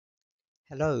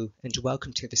Hello and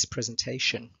welcome to this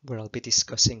presentation where I'll be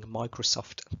discussing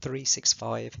Microsoft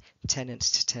 365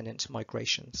 tenant-to-tenant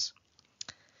migrations.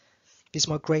 These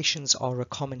migrations are a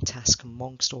common task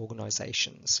amongst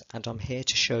organizations, and I'm here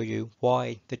to show you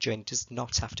why the journey does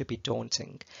not have to be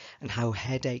daunting and how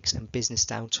headaches and business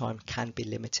downtime can be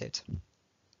limited.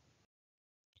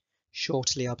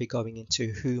 Shortly, I'll be going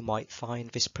into who might find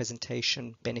this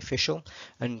presentation beneficial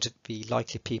and the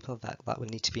likely people that will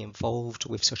need to be involved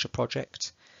with such a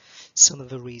project, some of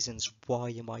the reasons why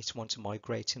you might want to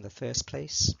migrate in the first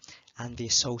place, and the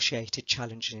associated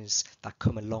challenges that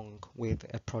come along with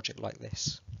a project like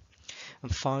this.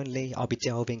 And finally, I'll be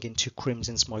delving into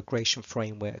Crimson's migration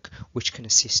framework, which can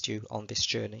assist you on this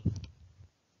journey.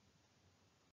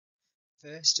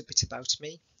 First, a bit about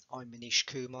me. I'm Manish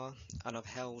Kumar, and I've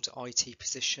held IT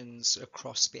positions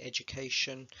across the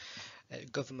education,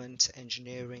 government,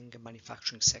 engineering and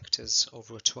manufacturing sectors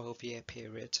over a 12-year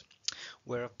period,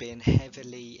 where I've been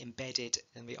heavily embedded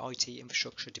in the IT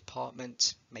infrastructure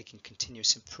department, making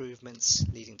continuous improvements,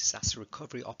 leading disaster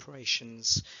recovery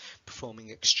operations, performing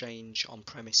exchange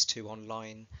on-premise to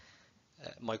online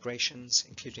migrations,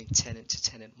 including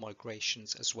tenant-to-tenant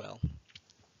migrations as well.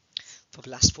 For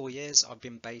the last 4 years, I've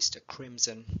been based at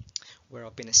Crimson, where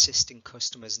I've been assisting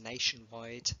customers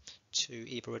nationwide to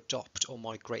either adopt or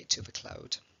migrate to the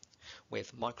cloud,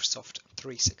 with Microsoft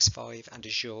 365 and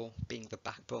Azure being the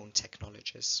backbone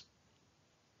technologies.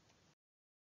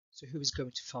 So who is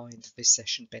going to find this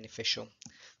session beneficial?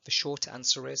 The short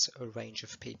answer is a range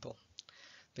of people.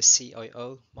 The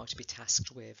CIO might be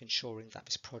tasked with ensuring that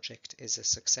this project is a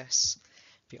success.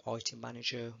 The IT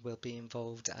manager will be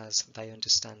involved as they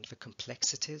understand the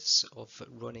complexities of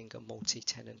running a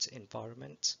multi-tenant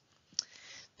environment.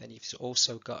 Then you've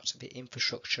also got the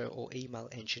infrastructure or email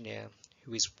engineer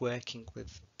who is working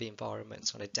with the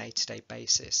environment on a day-to-day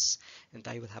basis, and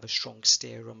they will have a strong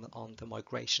steer on the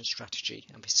migration strategy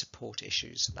and the support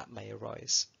issues that may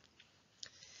arise.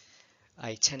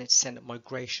 A tenant-to-tenant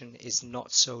migration is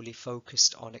not solely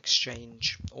focused on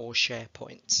Exchange or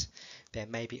SharePoint. There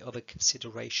may be other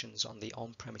considerations on the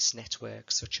on-premise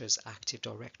network, such as Active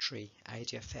Directory,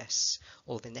 ADFS,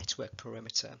 or the network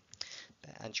perimeter,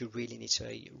 and you really need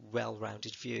a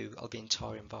well-rounded view of the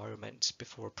entire environment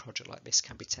before a project like this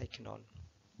can be taken on.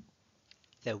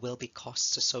 There will be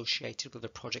costs associated with the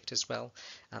project as well,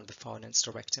 and the finance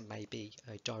director may be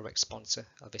a direct sponsor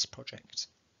of this project.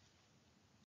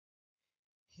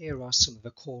 Here are some of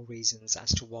the core reasons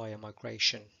as to why a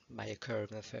migration may occur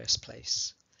in the first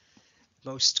place.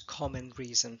 Most common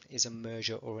reason is a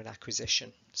merger or an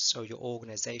acquisition. So your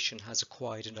organization has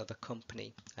acquired another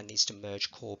company and needs to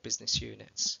merge core business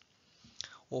units.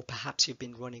 Or perhaps you've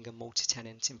been running a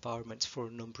multi-tenant environment for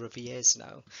a number of years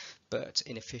now, but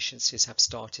inefficiencies have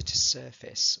started to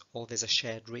surface, or there's a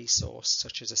shared resource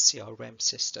such as a CRM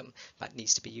system that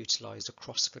needs to be utilized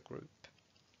across the group.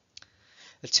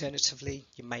 Alternatively,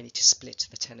 you may need to split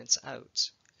the tenants out.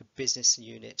 A business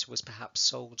unit was perhaps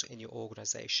sold in your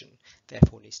organization,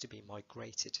 therefore needs to be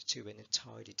migrated to an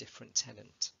entirely different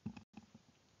tenant.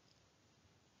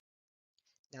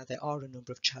 Now, there are a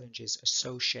number of challenges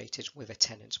associated with a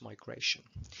tenant migration.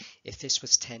 If this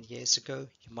was 10 years ago,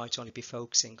 you might only be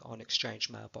focusing on Exchange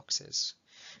mailboxes.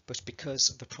 But because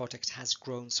the product has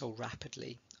grown so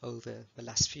rapidly over the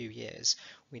last few years,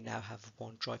 we now have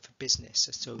OneDrive for Business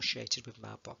associated with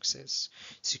mailboxes,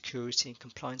 security and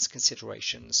compliance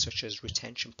considerations such as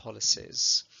retention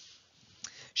policies,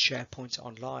 SharePoint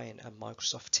Online and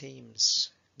Microsoft Teams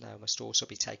now must also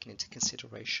be taken into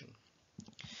consideration.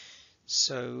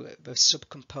 So the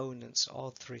subcomponents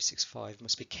of 365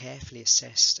 must be carefully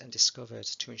assessed and discovered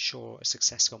to ensure a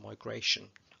successful migration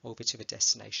over to the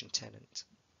destination tenant.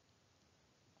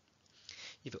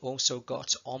 You've also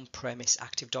got on-premise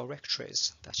Active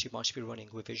Directories that you might be running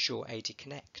with Azure AD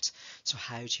Connect. So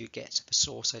how do you get the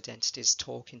source identities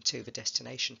talking to the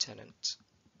destination tenant?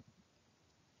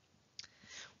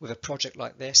 With a project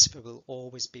like this, there will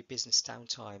always be business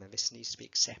downtime, and this needs to be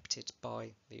accepted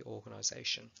by the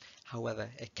organization. However,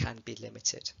 it can be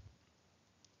limited.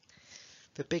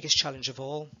 The biggest challenge of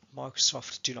all,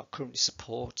 Microsoft do not currently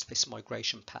support this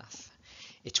migration path.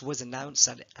 It was announced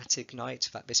at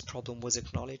Ignite that this problem was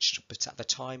acknowledged, but at the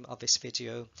time of this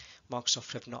video,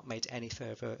 Microsoft have not made any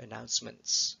further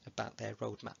announcements about their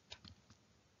roadmap.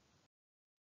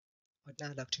 I'd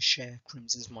now like to share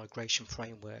Crimson's migration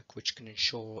framework, which can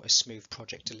ensure a smooth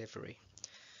project delivery.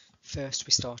 First,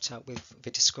 we start out with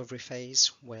the discovery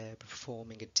phase, where we're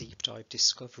performing a deep dive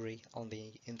discovery on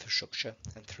the infrastructure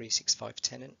and 365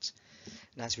 tenant.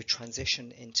 And as we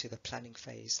transition into the planning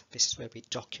phase, this is where we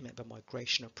document the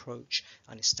migration approach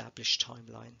and establish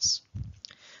timelines.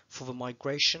 For the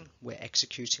migration, we're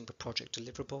executing the project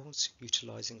deliverables,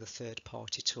 utilizing the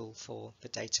third-party tool for the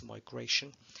data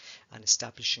migration and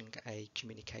establishing a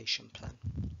communication plan.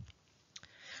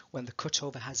 When the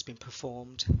cutover has been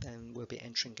performed, then we'll be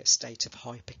entering a state of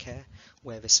hypercare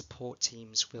where the support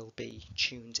teams will be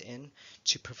tuned in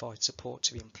to provide support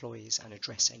to the employees and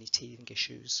address any teething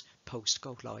issues post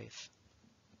go live.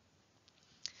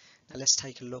 Now let's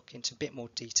take a look into a bit more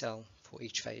detail for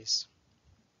each phase.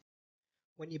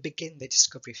 When you begin the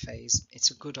discovery phase,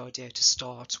 it's a good idea to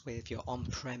start with your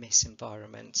on-premise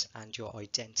environment and your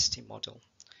identity model.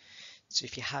 So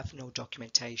if you have no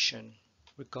documentation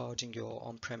regarding your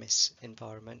on-premise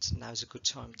environment, now's a good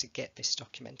time to get this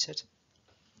documented.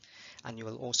 And you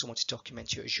will also want to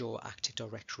document your Azure Active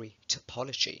Directory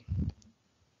topology.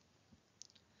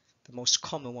 The most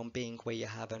common one being where you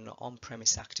have an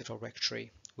on-premise Active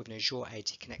Directory with an Azure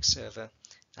AD Connect server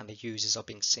and the users are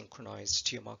being synchronized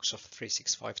to your Microsoft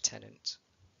 365 tenant.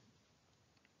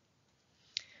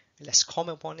 A less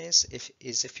common one is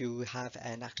if you have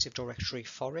an Active Directory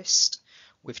forest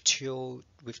with two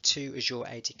Azure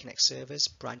AD Connect servers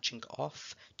branching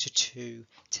off to 2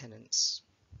 tenants.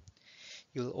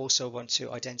 You'll also want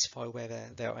to identify whether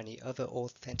there are any other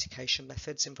authentication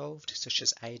methods involved, such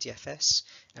as ADFS,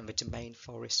 and the domain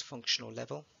forest functional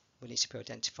level will need to be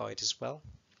identified as well.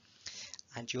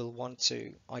 And you'll want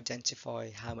to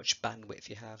identify how much bandwidth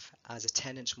you have, as a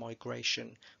tenant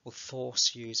migration will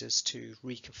force users to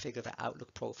reconfigure their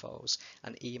Outlook profiles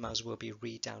and emails will be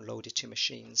re-downloaded to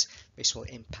machines. This will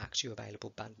impact your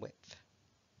available bandwidth.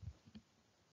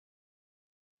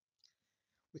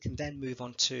 We can then move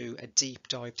on to a deep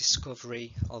dive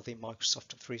discovery of the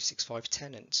Microsoft 365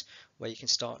 tenant, where you can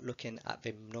start looking at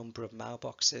the number of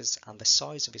mailboxes and the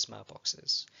size of his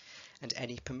mailboxes, and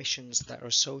any permissions that are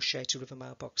associated with the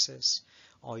mailboxes.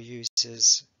 Are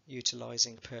users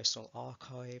utilizing personal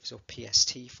archives or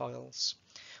PST files?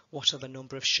 What are the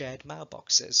number of shared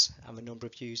mailboxes and the number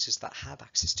of users that have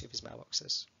access to his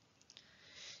mailboxes?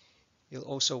 You'll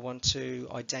also want to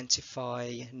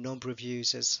identify number of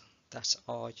users that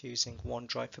are using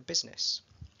OneDrive for Business.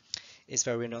 Is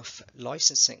there enough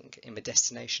licensing in the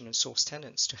destination and source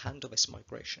tenants to handle this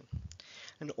migration?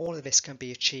 And all of this can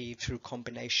be achieved through a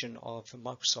combination of the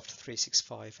Microsoft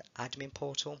 365 admin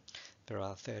portal. There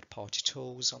are third-party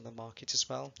tools on the market as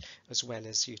well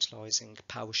as utilizing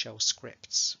PowerShell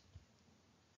scripts.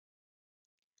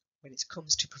 When it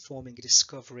comes to performing a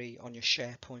discovery on your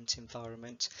SharePoint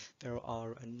environment, there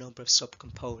are a number of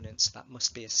subcomponents that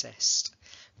must be assessed.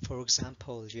 For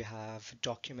example, you have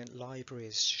document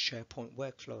libraries, SharePoint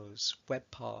workflows, web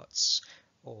parts,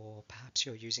 or perhaps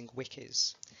you're using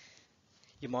wikis.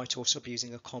 You might also be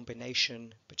using a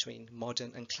combination between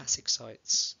modern and classic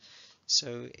sites.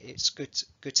 So it's good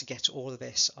to get all of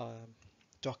this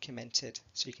documented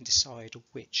so you can decide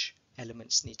which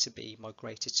elements need to be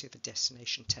migrated to the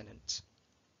destination tenant.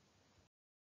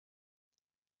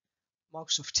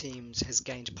 Microsoft Teams has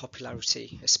gained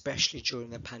popularity, especially during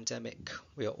the pandemic.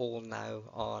 We are all now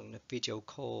on video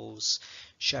calls,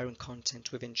 sharing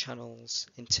content within channels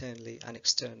internally and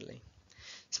externally.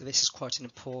 So this is quite an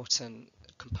important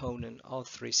component of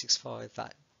 365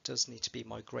 that does need to be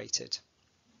migrated.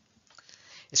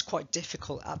 It's quite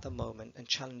difficult at the moment and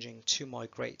challenging to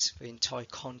migrate the entire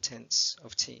contents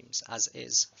of Teams as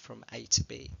is from A to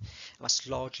B. And that's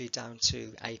largely down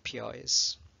to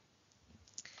APIs.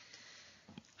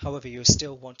 However, you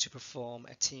still want to perform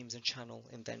a Teams and channel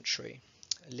inventory,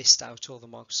 list out all the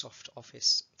Microsoft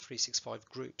Office 365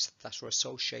 groups that are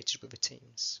associated with the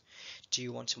Teams. Do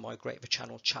you want to migrate the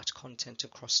channel chat content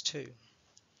across too?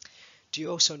 Do you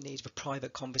also need the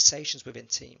private conversations within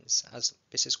Teams, as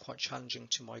this is quite challenging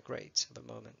to migrate at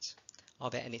the moment? Are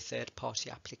there any third-party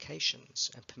applications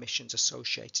and permissions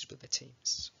associated with the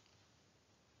Teams?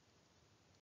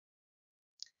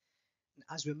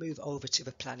 As we move over to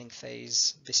the planning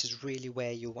phase, this is really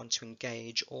where you want to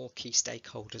engage all key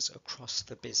stakeholders across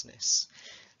the business.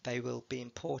 They will be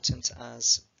important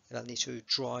as they'll need to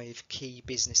drive key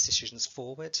business decisions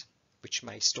forward, which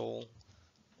may stall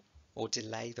or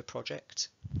delay the project.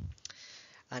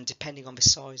 And depending on the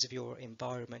size of your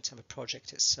environment and the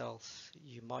project itself,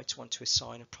 you might want to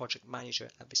assign a project manager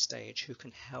at this stage who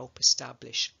can help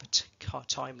establish the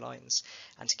timelines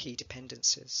and key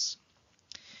dependencies.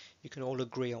 You can all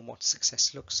agree on what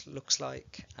success looks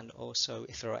like, and also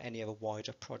if there are any other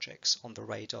wider projects on the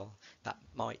radar that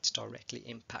might directly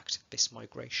impact this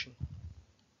migration.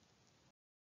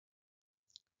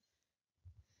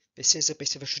 This is a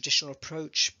bit of a traditional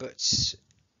approach, but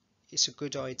it's a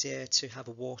good idea to have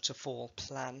a waterfall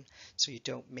plan so you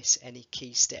don't miss any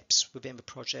key steps within the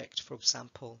project. For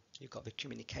example, you've got the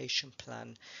communication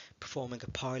plan, performing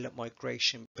a pilot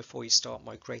migration before you start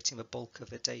migrating the bulk of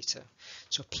the data.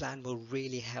 So a plan will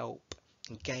really help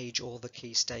engage all the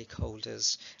key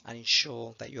stakeholders and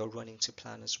ensure that you're running to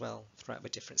plan as well throughout the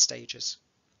different stages.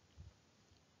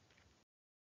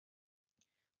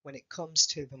 When it comes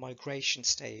to the migration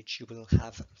stage, you will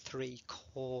have 3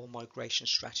 core migration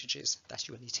strategies that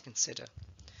you will need to consider.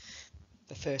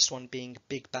 The first one being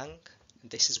Big Bang, and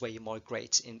this is where you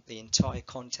migrate in the entire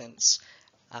contents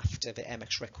after the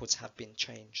MX records have been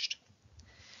changed.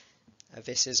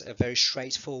 This is a very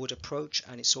straightforward approach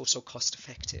and it's also cost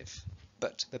effective,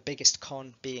 but the biggest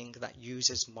con being that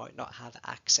users might not have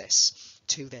access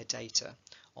to their data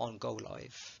on go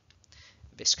live.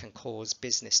 This can cause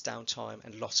business downtime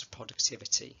and loss of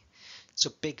productivity.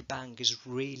 So Big Bang is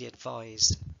really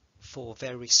advised for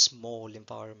very small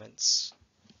environments.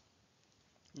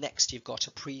 Next, you've got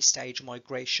a pre-stage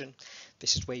migration.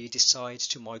 This is where you decide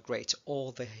to migrate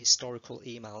all the historical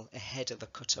email ahead of the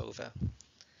cutover.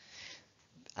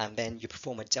 And then you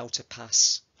perform a delta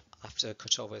pass after the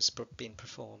cutover has been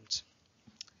performed.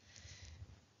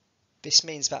 This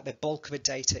means that the bulk of the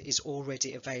data is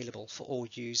already available for all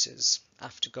users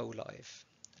after go live,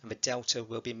 and the delta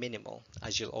will be minimal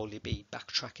as you'll only be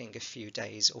backtracking a few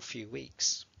days or few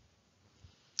weeks.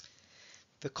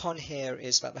 The con here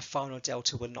is that the final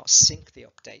delta will not sync the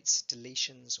updates,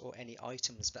 deletions or any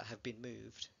items that have been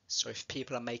moved. So if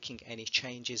people are making any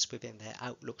changes within their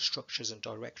Outlook structures and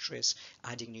directories,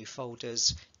 adding new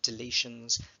folders,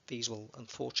 deletions, these will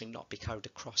unfortunately not be carried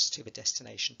across to the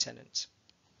destination tenant.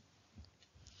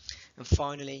 And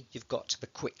finally, you've got the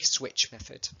quick switch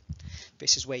method.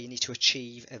 This is where you need to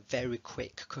achieve a very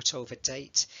quick cutover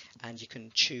date, and you can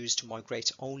choose to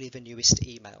migrate only the newest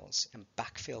emails and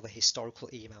backfill the historical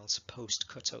emails post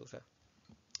cutover.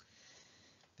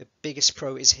 The biggest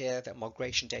pro is here that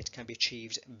migration date can be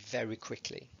achieved very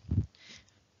quickly.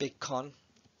 Big con,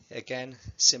 again,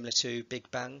 similar to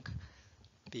Big Bang,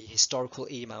 the historical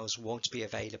emails won't be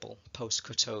available post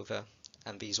cutover,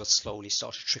 and these will slowly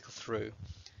start to trickle through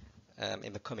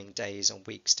in the coming days and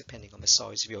weeks, depending on the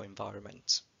size of your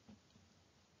environment.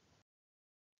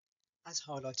 As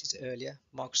highlighted earlier,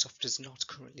 Microsoft does not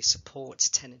currently support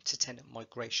tenant-to-tenant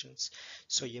migrations,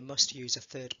 so you must use a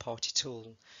third-party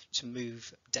tool to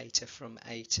move data from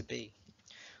A to B.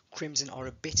 Crimson are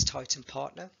a bit tightened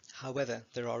partner, however,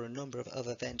 there are a number of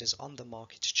other vendors on the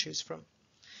market to choose from.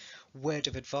 Word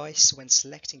of advice: when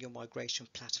selecting your migration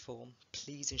platform,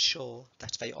 please ensure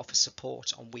that they offer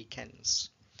support on weekends,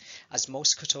 as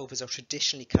most cutovers are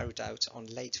traditionally carried out on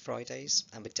late Fridays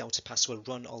and the Delta Pass will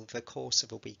run over the course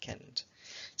of a weekend.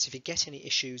 So if you get any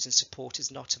issues and support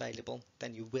is not available,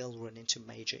 then you will run into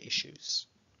major issues.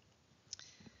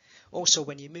 Also,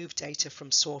 when you move data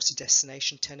from source to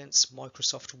destination tenants,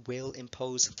 Microsoft will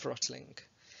impose throttling,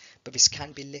 but this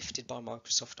can be lifted by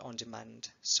Microsoft on demand,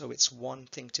 so it's one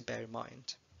thing to bear in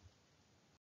mind.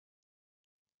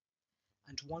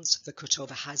 And once the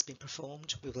cutover has been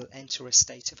performed, we will enter a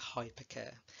state of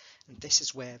hypercare. And this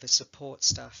is where the support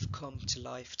staff come to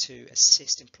life to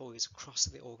assist employees across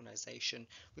the organisation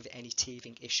with any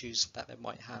teething issues that they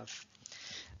might have.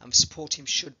 And the support team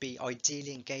should be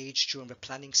ideally engaged during the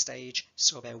planning stage,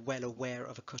 so they're well aware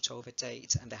of a cutover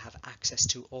date and they have access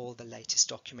to all the latest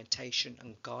documentation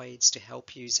and guides to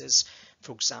help users.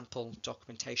 For example,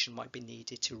 documentation might be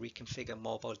needed to reconfigure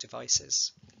mobile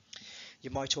devices. You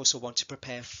might also want to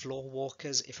prepare floor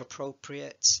walkers if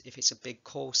appropriate. If it's a big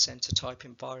call center type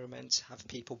environment, have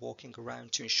people walking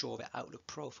around to ensure that Outlook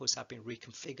profiles have been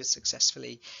reconfigured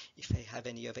successfully. If they have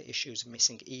any other issues,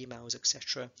 missing emails,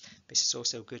 etc., this is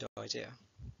also a good idea.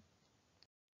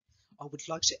 I would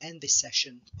like to end this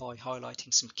session by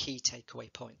highlighting some key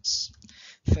takeaway points.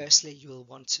 Firstly, you will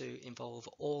want to involve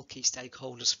all key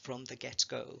stakeholders from the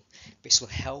get-go. This will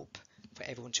help for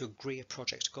everyone to agree a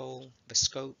project goal, the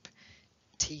scope,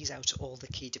 tease out all the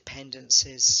key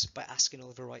dependencies by asking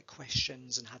all the right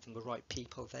questions and having the right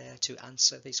people there to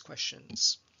answer these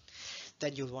questions.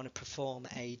 Then you'll want to perform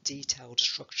a detailed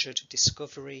structured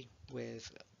discovery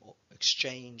with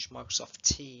Exchange, Microsoft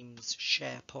Teams,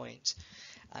 SharePoint,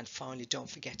 and finally don't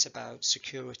forget about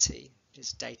security.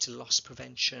 There's data loss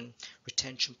prevention,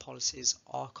 retention policies,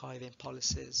 archiving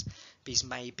policies. These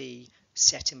may be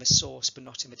set in the source but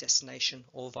not in the destination,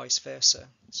 or vice versa.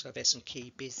 So there's some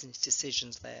key business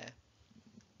decisions there.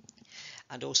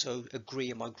 And also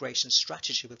agree a migration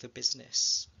strategy with the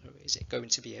business. Is it going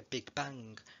to be a big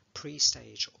bang,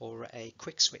 pre-stage, or a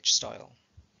quick switch style?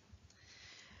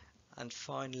 And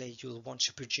finally, you'll want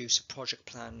to produce a project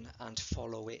plan and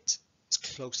follow it as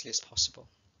closely as possible.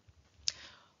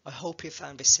 I hope you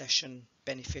found this session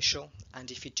beneficial,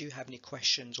 and if you do have any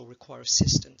questions or require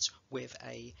assistance with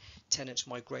a tenant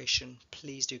migration,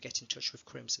 please do get in touch with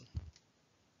Crimson.